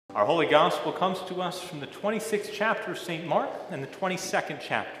Our Holy Gospel comes to us from the 26th chapter of St. Mark and the 22nd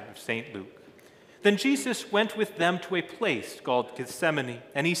chapter of St. Luke. Then Jesus went with them to a place called Gethsemane,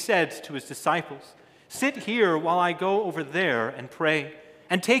 and he said to his disciples, "Sit here while I go over there and pray."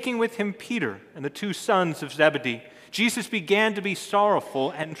 And taking with him Peter and the two sons of Zebedee, Jesus began to be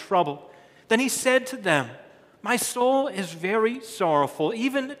sorrowful and troubled. Then he said to them, "My soul is very sorrowful,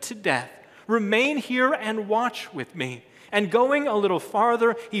 even to death. Remain here and watch with me." And going a little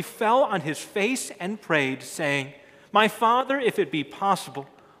farther, he fell on his face and prayed, saying, "My Father, if it be possible,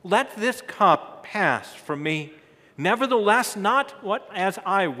 let this cup pass from me. Nevertheless, not as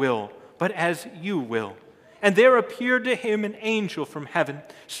I will, but as you will." And there appeared to him an angel from heaven,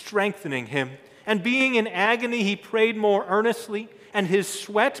 strengthening him. And being in agony, he prayed more earnestly, and his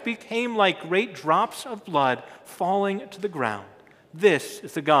sweat became like great drops of blood falling to the ground. This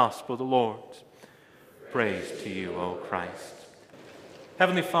is the gospel of the Lord. Praise to you, O Christ.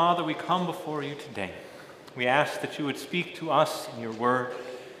 Heavenly Father, we come before you today. We ask that you would speak to us in your word.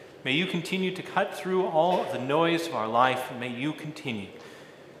 May you continue to cut through all of the noise of our life, and may you continue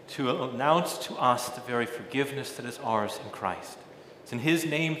to announce to us the very forgiveness that is ours in Christ. It's in his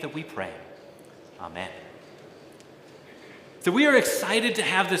name that we pray. Amen. So we are excited to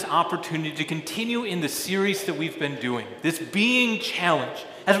have this opportunity to continue in the series that we've been doing, this Being Challenge,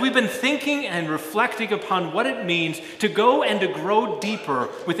 as we've been thinking and reflecting upon what it means to go and to grow deeper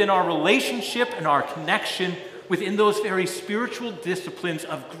within our relationship and our connection within those very spiritual disciplines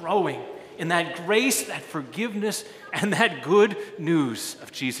of growing in that grace, that forgiveness, and that good news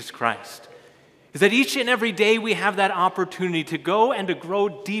of Jesus Christ. Is that each and every day we have that opportunity to go and to grow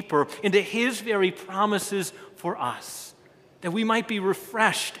deeper into his very promises for us, that we might be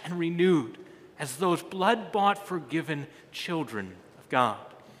refreshed and renewed as those blood-bought, forgiven children of God.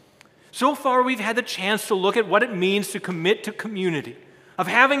 So far, we've had the chance to look at what it means to commit to community, of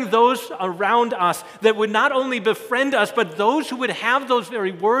having those around us that would not only befriend us, but those who would have those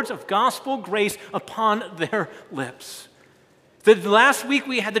very words of gospel grace upon their lips. That last week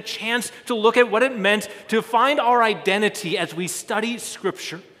we had the chance to look at what it meant to find our identity as we study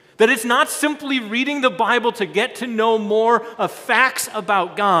Scripture. That it's not simply reading the Bible to get to know more of facts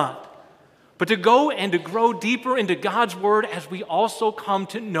about God, but to go and to grow deeper into God's Word as we also come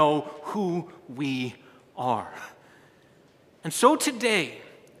to know who we are. And so today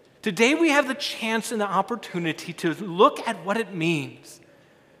we have the chance and the opportunity to look at what it means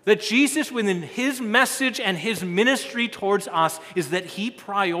that Jesus, within his message and his ministry towards us, is that he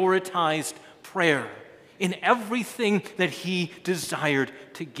prioritized prayer in everything that he desired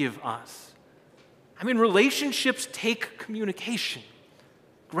to give us. I mean, relationships take communication.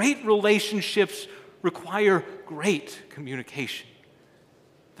 Great relationships require great communication.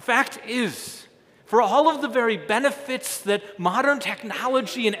 The fact is, for all of the very benefits that modern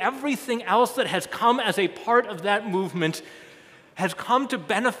technology and everything else that has come as a part of that movement has come to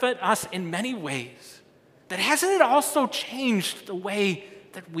benefit us in many ways, that hasn't it also changed the way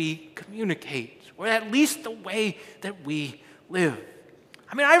that we communicate, or at least the way that we live?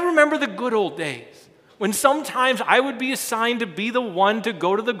 I mean, I remember the good old days when sometimes I would be assigned to be the one to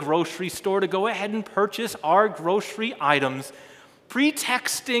go to the grocery store to go ahead and purchase our grocery items,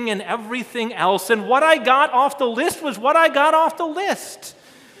 pretexting and everything else, and what I got off the list was what I got off the list.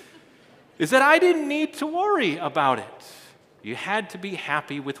 Is that I didn't need to worry about it. You had to be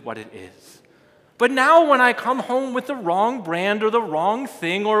happy with what it is. But now when I come home with the wrong brand or the wrong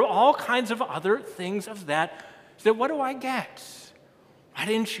thing or all kinds of other things of that, what do I get? Why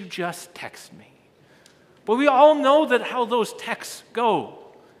didn't you just text me? But we all know that how those texts go.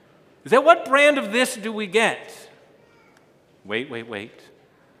 Is that what brand of this do we get? Wait.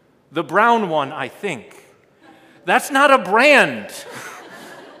 The brown one, I think. That's not a brand.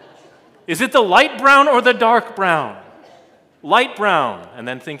 Is it the light brown or the dark brown? Light brown. And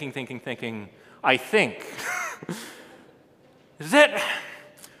then thinking, I think. Is that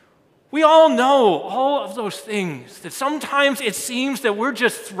we all know all of those things, that sometimes it seems that we're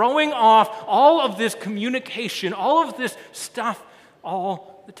just throwing off all of this communication, all of this stuff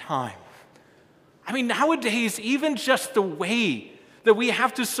all the time. I mean, nowadays, even just the way that we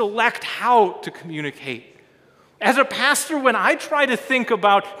have to select how to communicate. As a pastor, when I try to think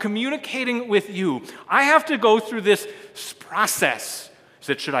about communicating with you, I have to go through this process.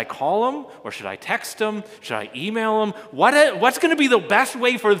 Should I call them or should I text them? Should I email them? What's going to be the best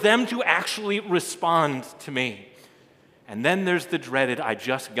way for them to actually respond to me? And then there's the dreaded, I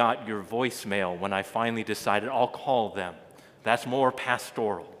just got your voicemail when I finally decided I'll call them. That's more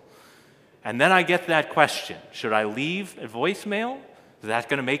pastoral. And then I get that question, should I leave a voicemail? Is that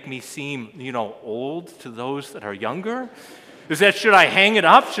going to make me seem, old to those that are younger? Is that, should I hang it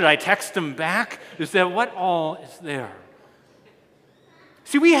up? Should I text them back? Is that what all is there?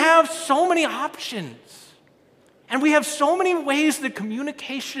 See, we have so many options, and we have so many ways that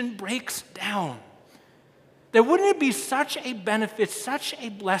communication breaks down. That wouldn't it be such a benefit, such a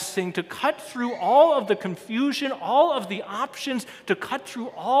blessing to cut through all of the confusion, all of the options, to cut through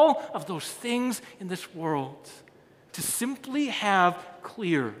all of those things in this world, to simply have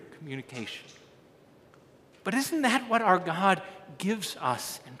clear communication. But isn't that what our God gives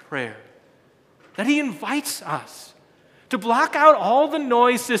us in prayer? That He invites us to block out all the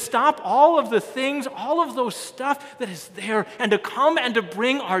noise, to stop all of the things, all of those stuff that is there, and to come and to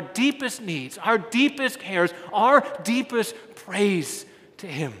bring our deepest needs, our deepest cares, our deepest praise to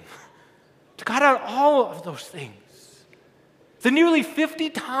Him. To cut out all of those things. The nearly 50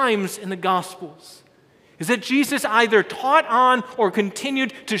 times in the Gospels is that Jesus either taught on or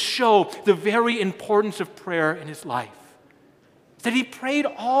continued to show the very importance of prayer in His life. That He prayed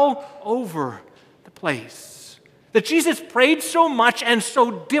all over the place. That Jesus prayed so much and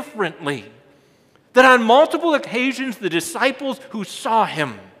so differently that on multiple occasions the disciples who saw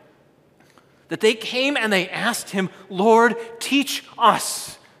Him, that they came and they asked Him, Lord, teach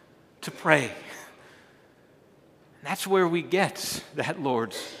us to pray. And that's where we get that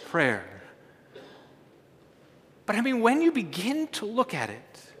Lord's Prayer. But I mean, when you begin to look at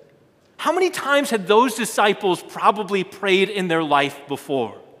it, how many times had those disciples probably prayed in their life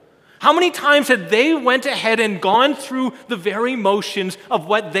before? How many times had they went ahead and gone through the very motions of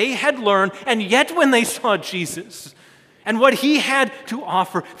what they had learned, and yet when they saw Jesus and what He had to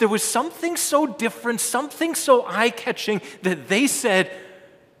offer, there was something so different, something so eye-catching that they said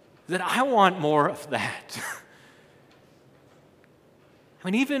that I want more of that. I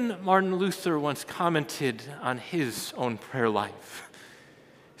mean, even Martin Luther once commented on his own prayer life.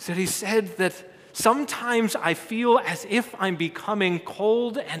 He said that sometimes I feel as if I'm becoming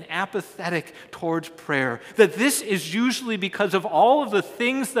cold and apathetic towards prayer. That this is usually because of all of the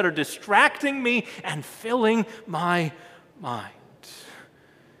things that are distracting me and filling my mind.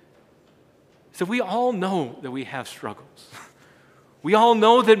 So we all know that we have struggles. We all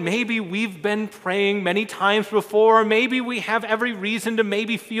know that maybe we've been praying many times before, or maybe we have every reason to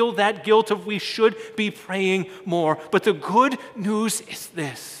maybe feel that guilt of we should be praying more. But the good news is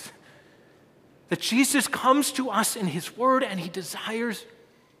this, that Jesus comes to us in His Word and He desires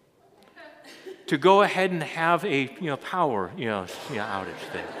to go ahead and have a power outage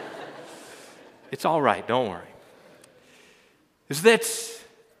thing. It's all right, don't worry. Is that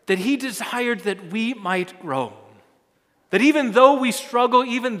He desired that we might grow. That even though we struggle,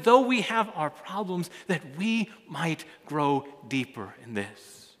 even though we have our problems, that we might grow deeper in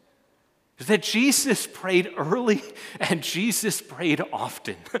this. Is that Jesus prayed early and Jesus prayed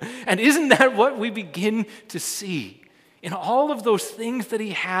often. And isn't that what we begin to see in all of those things that He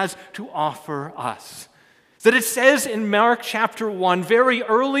has to offer us? That it says in Mark chapter 1, very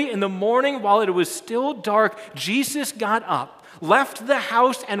early in the morning while it was still dark, Jesus got up, left the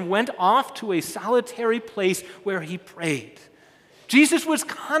house, and went off to a solitary place where He prayed. Jesus was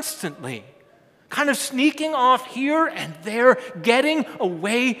constantly kind of sneaking off here and there, getting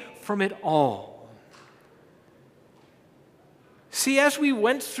away from it all. See, as we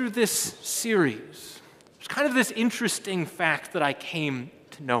went through this series, there's kind of this interesting fact that I came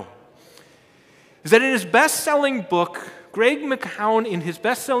to know. Is that in his best-selling book, Greg McKeown, in his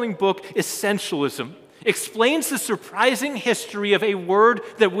best-selling book, Essentialism, explains the surprising history of a word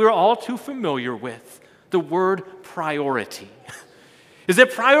that we're all too familiar with, the word priority. Is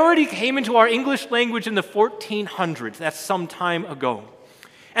that priority came into our English language in the 1400s, that's some time ago.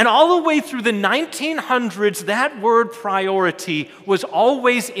 And all the way through the 1900s, that word priority was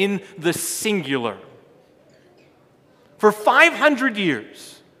always in the singular. For 500 years,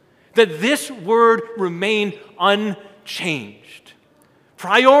 that this word remained unchanged.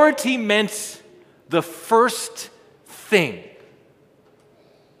 Priority meant the first thing.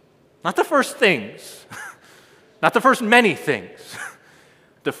 Not the first things. Not the first many things.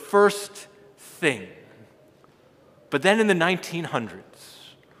 The first thing. But then in the 1900s,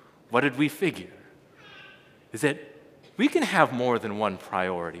 what did we figure? Is that we can have more than one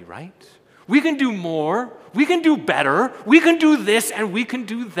priority, right? We can do more, we can do better, we can do this and we can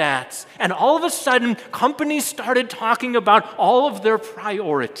do that. And all of a sudden, companies started talking about all of their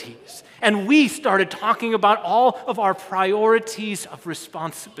priorities. And we started talking about all of our priorities of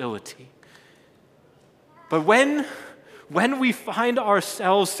responsibility. But when we find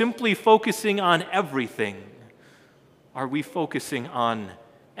ourselves simply focusing on everything, are we focusing on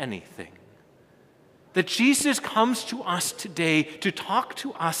anything? That Jesus comes to us today to talk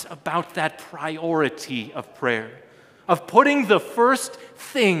to us about that priority of prayer, of putting the first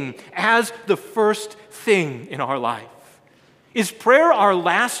thing as the first thing in our life? Is prayer our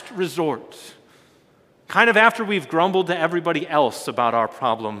last resort? Kind of after we've grumbled to everybody else about our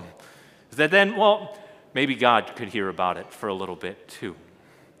problem, is that then, well, maybe God could hear about it for a little bit too?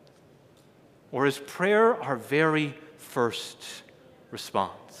 Or is prayer our very first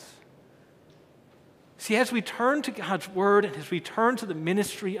response? See, as we turn to God's word and as we turn to the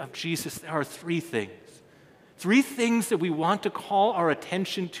ministry of Jesus, there are three things. Three things that we want to call our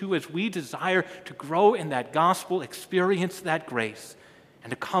attention to as we desire to grow in that gospel, experience that grace, and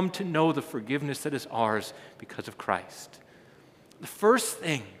to come to know the forgiveness that is ours because of Christ. The first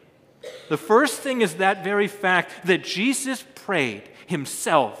thing is that very fact that Jesus prayed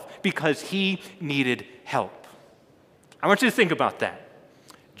himself because he needed help. I want you to think about that.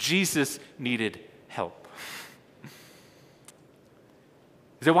 Jesus needed help.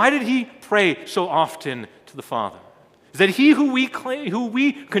 So why did he pray so often to the Father? Is that he who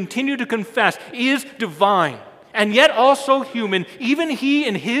we continue to confess is divine and yet also human. Even he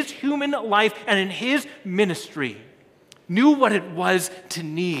in his human life and in his ministry knew what it was to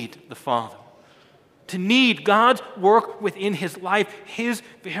need the Father, to need God's work within his life, his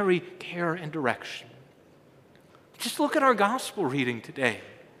very care and direction. Just look at our gospel reading today.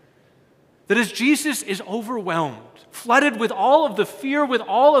 That as Jesus is overwhelmed, flooded with all of the fear, with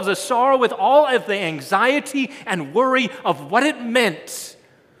all of the sorrow, with all of the anxiety and worry of what it meant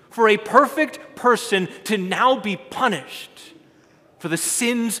for a perfect person to now be punished for the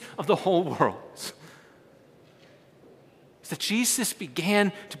sins of the whole world, that Jesus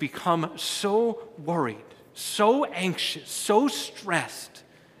began to become so worried, so anxious, so stressed,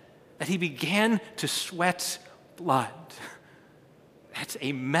 that he began to sweat blood. That's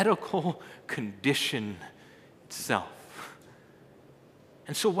a medical condition itself.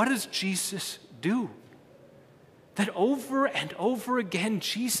 And so what does Jesus do? That over and over again,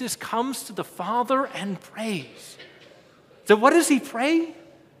 Jesus comes to the Father and prays. So what does he pray?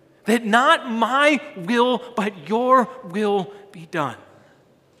 That not my will, but your will be done.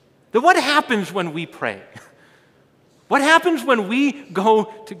 That what happens when we pray? What happens when we go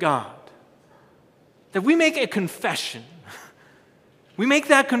to God? That we make a confession. We make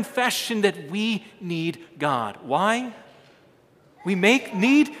that confession that we need God. Why? We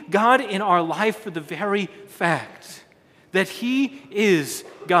need God in our life for the very fact that he is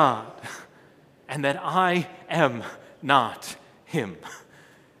God and that I am not him.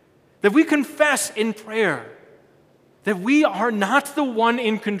 That we confess in prayer that we are not the one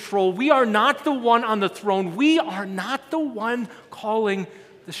in control. We are not the one on the throne. We are not the one calling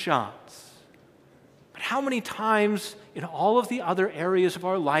the shots. But how many times in all of the other areas of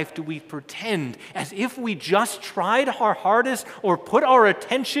our life do we pretend as if we just tried our hardest or put our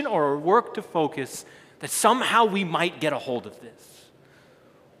attention or our work to focus that somehow we might get a hold of this?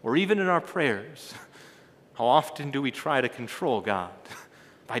 Or even in our prayers, how often do we try to control God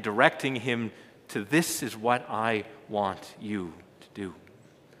by directing him to this is what I want you to do?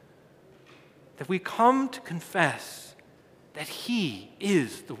 That we come to confess that he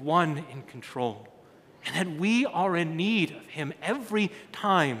is the one in control and that we are in need of him every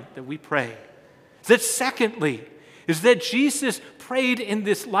time that we pray. That secondly is that Jesus prayed in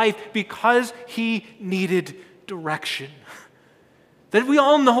this life because he needed direction. That we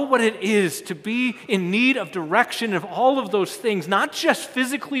all know what it is to be in need of direction of all of those things, not just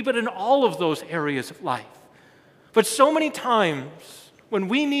physically, but in all of those areas of life. But so many times when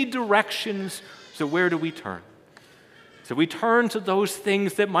we need directions, so where do we turn? So we turn to those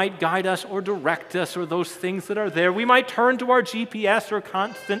things that might guide us or direct us or those things that are there. We might turn to our GPS or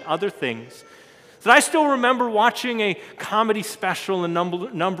constant other things. So I still remember watching a comedy special a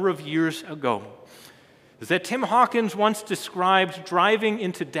number of years ago. That Tim Hawkins once described driving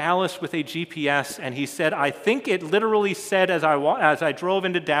into Dallas with a GPS, and he said, I think it literally said as I drove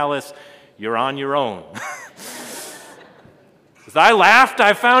into Dallas, you're on your own. As I laughed,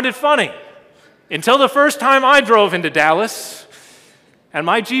 I found it funny. Until the first time I drove into Dallas, and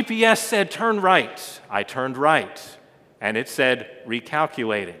my GPS said, turn right. I turned right, and it said,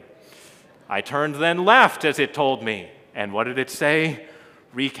 recalculating. I turned then left, as it told me, and what did it say?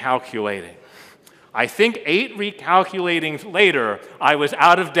 Recalculating. I think 8 recalculating later, I was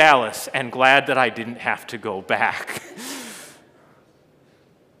out of Dallas and glad that I didn't have to go back.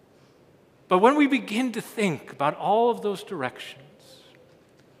 But when we begin to think about all of those directions,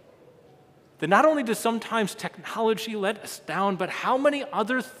 that not only does sometimes technology let us down, but how many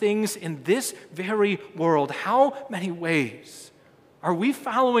other things in this very world, how many ways are we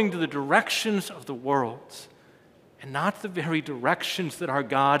following to the directions of the world and not the very directions that our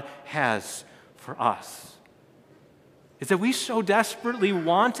God has for us? is that we so desperately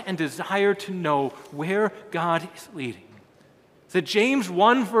want and desire to know where God is leading. That James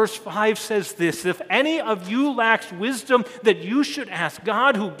 1 verse 5 says this, if any of you lacks wisdom, that you should ask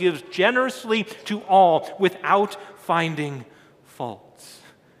God who gives generously to all without finding faults.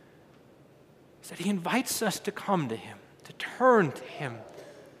 That he invites us to come to him, to turn to him,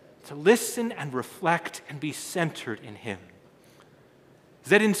 to listen and reflect and be centered in him.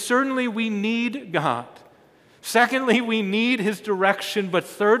 That certainly we need God. Secondly, we need his direction, but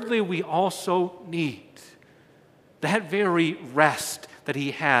thirdly, we also need that very rest that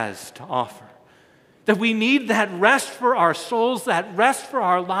he has to offer. That we need that rest for our souls, that rest for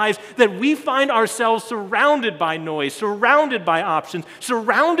our lives, that we find ourselves surrounded by noise, surrounded by options,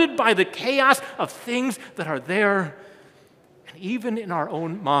 surrounded by the chaos of things that are there, and even in our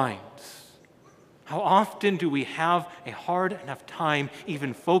own minds. How often do we have a hard enough time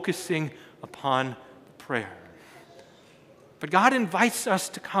even focusing upon prayer? But God invites us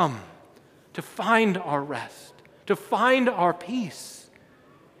to come, to find our rest, to find our peace.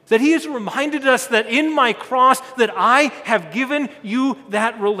 That he has reminded us that in my cross that I have given you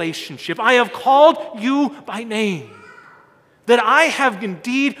that relationship. I have called you by name. That I have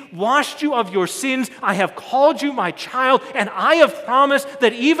indeed washed you of your sins. I have called you my child, and I have promised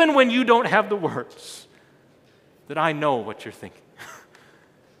that even when you don't have the words, that I know what you're thinking.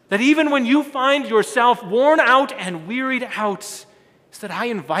 That even when you find yourself worn out and wearied out, is that I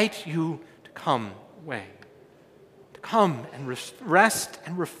invite you to come away. Come and rest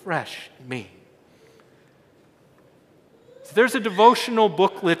and refresh me. So there's a devotional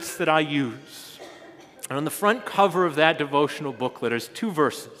booklet that I use. And on the front cover of that devotional booklet is 2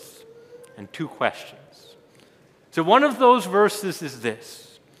 verses and 2 questions. So one of those verses is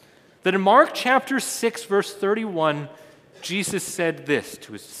this, that in Mark chapter 6, verse 31, Jesus said this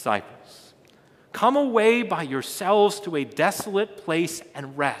to his disciples, "Come away by yourselves to a desolate place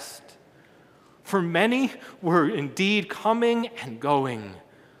and rest. For many were indeed coming and going,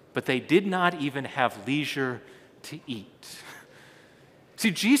 but they did not even have leisure to eat."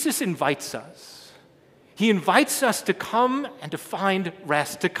 See, Jesus invites us. He invites us to come and to find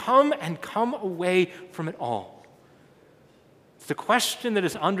rest, to come and come away from it all. The question that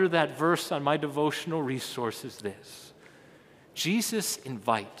is under that verse on my devotional resource is this: Jesus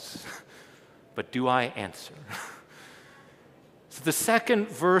invites, but do I answer? So the second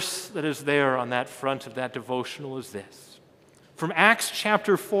verse that is there on that front of that devotional is this. From Acts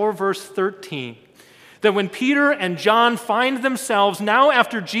chapter 4, verse 13, that when Peter and John find themselves now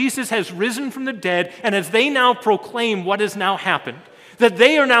after Jesus has risen from the dead, and as they now proclaim what has now happened, that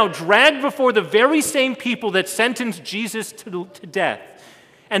they are now dragged before the very same people that sentenced Jesus to death,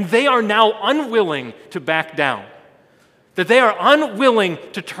 and they are now unwilling to back down, that they are unwilling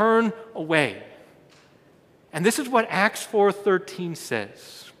to turn away. And this is what Acts 4:13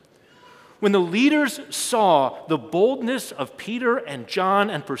 says. When the leaders saw the boldness of Peter and John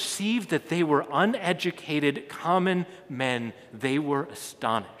and perceived that they were uneducated, common men, they were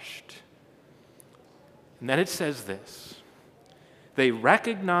astonished. And then it says this: they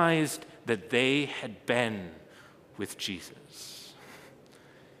recognized that they had been with Jesus.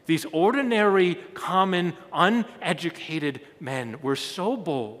 These ordinary, common, uneducated men were so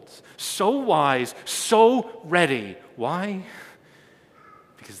bold, so wise, so ready. Why?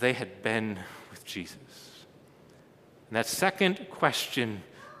 Because they had been with Jesus. And that second question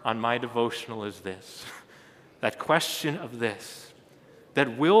on my devotional is this. That question of this,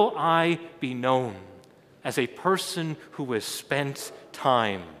 that will I be known as a person who has spent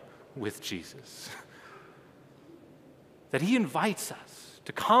time with Jesus? That he invites us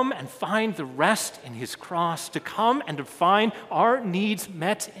to come and find the rest in his cross, to come and to find our needs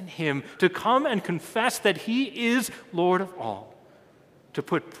met in him, to come and confess that he is Lord of all, to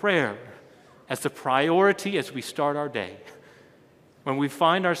put prayer as the priority as we start our day, when we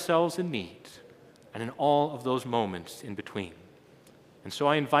find ourselves in need, and in all of those moments in between. And so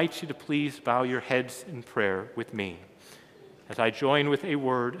I invite you to please bow your heads in prayer with me as I join with a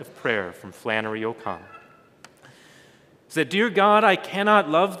word of prayer from Flannery O'Connor. That, dear God, I cannot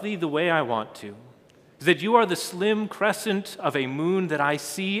love thee the way I want to. That you are the slim crescent of a moon that I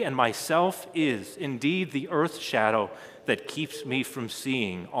see, and myself is indeed the earth's shadow that keeps me from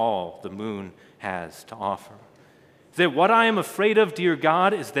seeing all the moon has to offer. That what I am afraid of, dear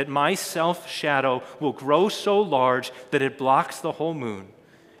God, is that my self-shadow will grow so large that it blocks the whole moon,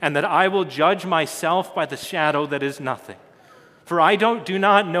 and that I will judge myself by the shadow that is nothing. For I do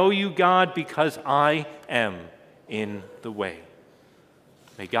not know you, God, because I am in the way.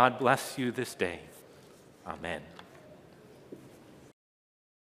 May God bless you this day. Amen.